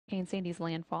Hurricane Sandy's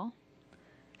landfall.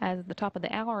 As of the top of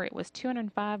the hour, it was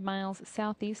 205 miles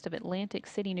southeast of Atlantic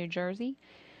City, New Jersey,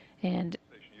 and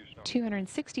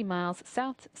 260 miles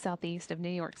south-southeast of New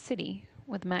York City,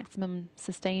 with maximum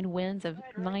sustained winds of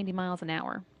 90 miles an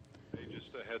hour. Hey, just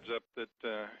a heads up that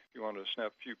if you want to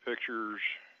snap a few pictures,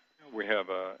 we have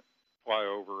a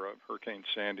flyover of Hurricane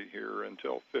Sandy here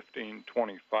until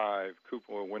 1525.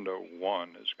 Cupola window 1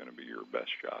 is going to be your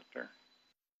best shot there.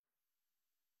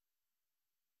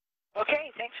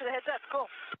 Okay, thanks for the heads up. Cool.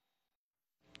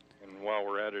 And while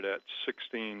we're at it, at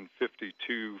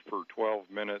 1652 for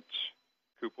 12 minutes,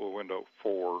 cupola window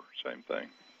 4, same thing,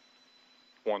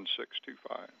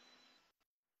 1625.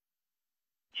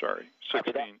 Sorry,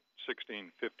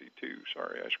 1652.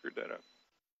 Sorry, I screwed that up.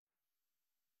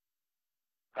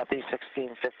 Copy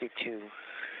 1652.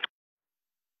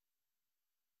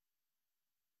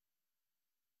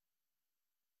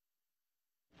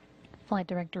 Flight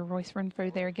Director Royce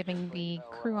Renfrew there giving the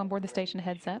crew on board the station a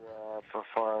heads up.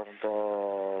 Perform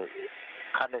the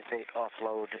condensate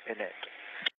offload in it.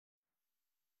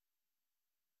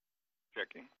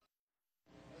 Checking.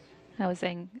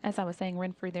 As I was saying,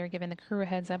 Renfrew there giving the crew a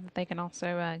heads up that they can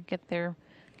also get their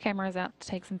cameras out to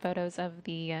take some photos of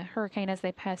the hurricane as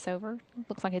they pass over.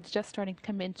 Looks like it's just starting to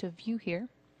come into view here.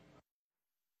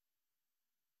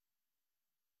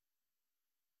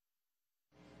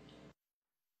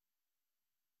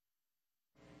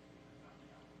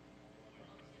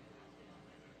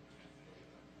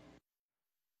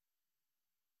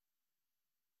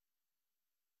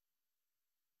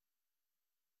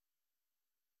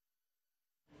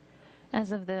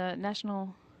 As of the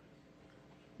National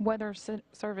Weather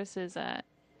Service's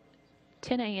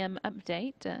 10 a.m.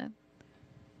 update,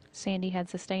 Sandy had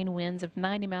sustained winds of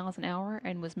 90 miles an hour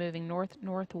and was moving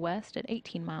north-northwest at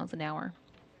 18 miles an hour.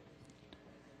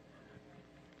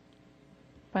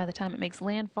 By the time it makes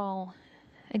landfall,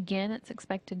 again, it's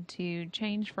expected to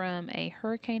change from a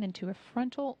hurricane into a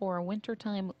frontal or a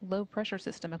wintertime low pressure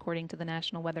system, according to the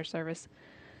National Weather Service,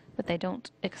 but they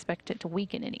don't expect it to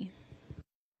weaken any.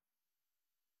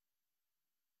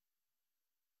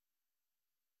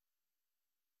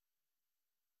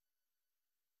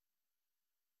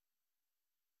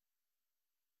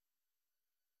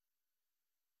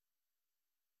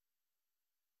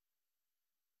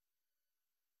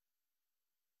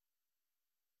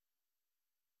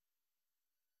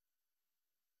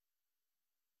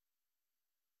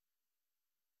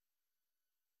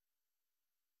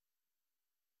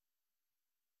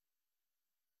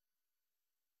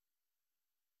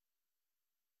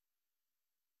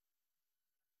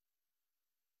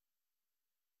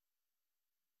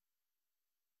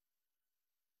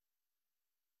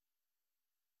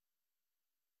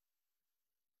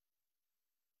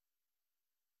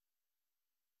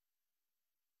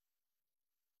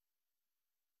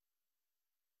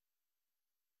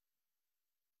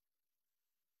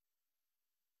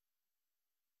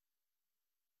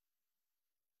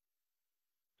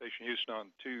 Station Houston on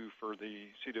 2 for the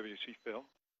CWC Phil.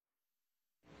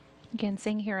 Again,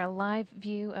 seeing here a live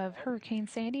view of Hurricane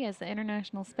Sandy as the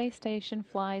International Space Station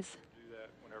flies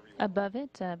above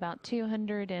it, about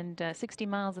 260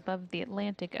 miles above the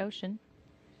Atlantic Ocean.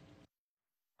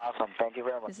 Awesome. Thank you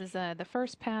very much. This is the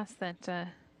first pass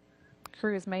that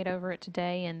crew has made over it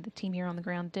today, and the team here on the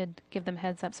ground did give them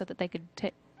heads up so that they could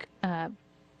take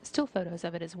still photos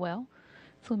of it as well.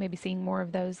 So we may be seeing more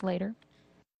of those later.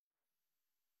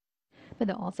 But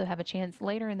they'll also have a chance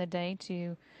later in the day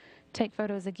to take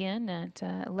photos again at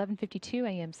 11:52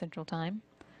 a.m. Central Time.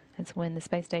 That's when the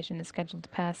space station is scheduled to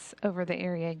pass over the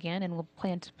area again, and we'll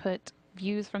plan to put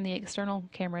views from the external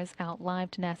cameras out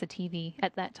live to NASA TV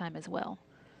at that time as well.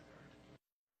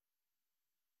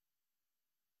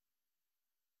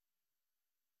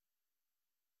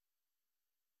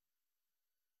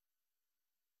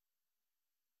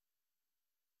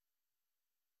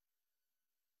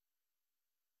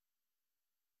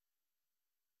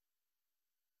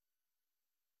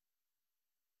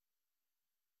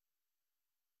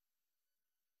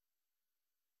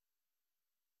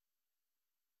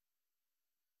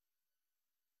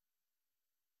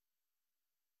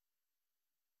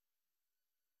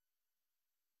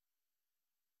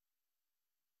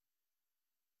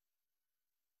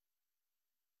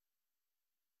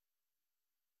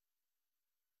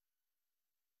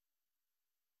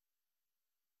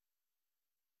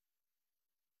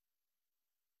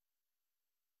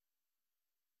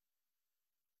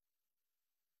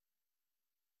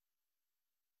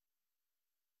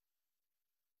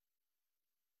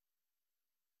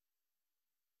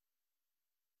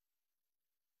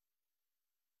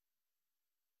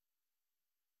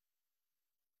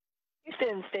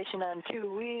 Houston, station on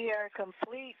 2. We are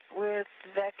complete with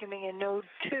vacuuming in node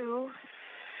 2.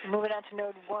 Moving on to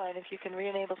node 1. If you can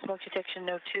re-enable smoke detection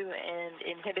node 2 and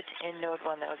inhibit in node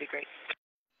 1, that would be great.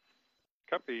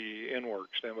 Copy, in work,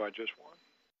 stand by just one.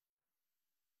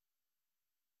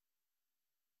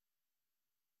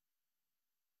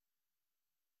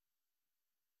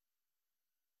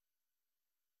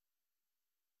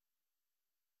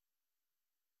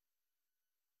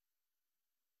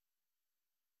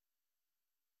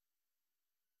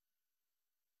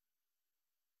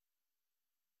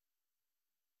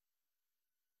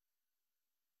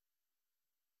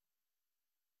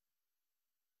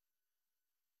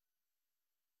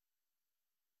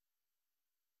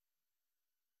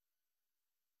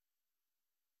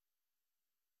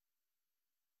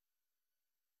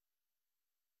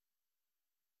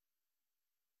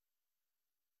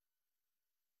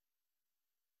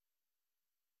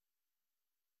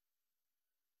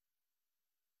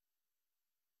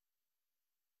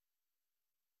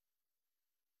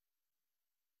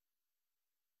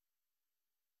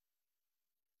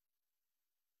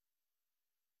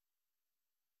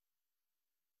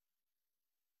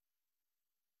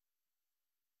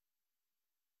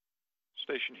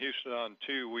 Station Houston on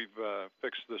 2, we've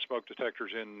fixed the smoke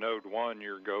detectors in node 1.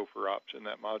 Your go for ops in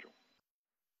that module.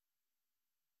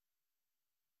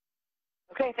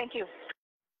 Okay, thank you.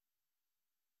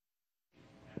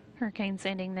 Hurricane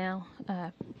Sandy now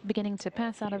beginning to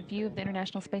pass out of view of the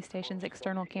International Space Station's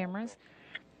external cameras.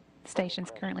 The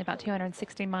station's currently about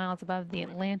 260 miles above the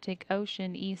Atlantic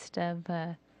Ocean east of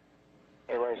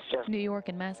New York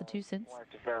and Massachusetts,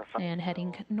 and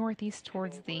heading northeast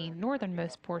towards the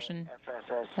northernmost portion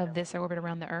of this orbit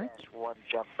around the Earth. One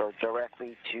jumper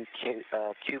directly to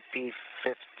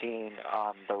QP15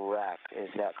 on the rack. Is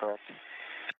that correct?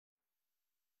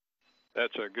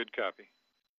 That's a good copy.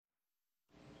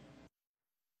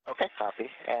 Okay, copy.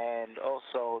 And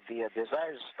also the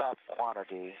desired stop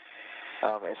quantity.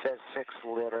 It says 6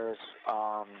 liters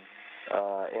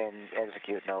in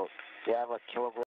execute note. Do you have a kilogram?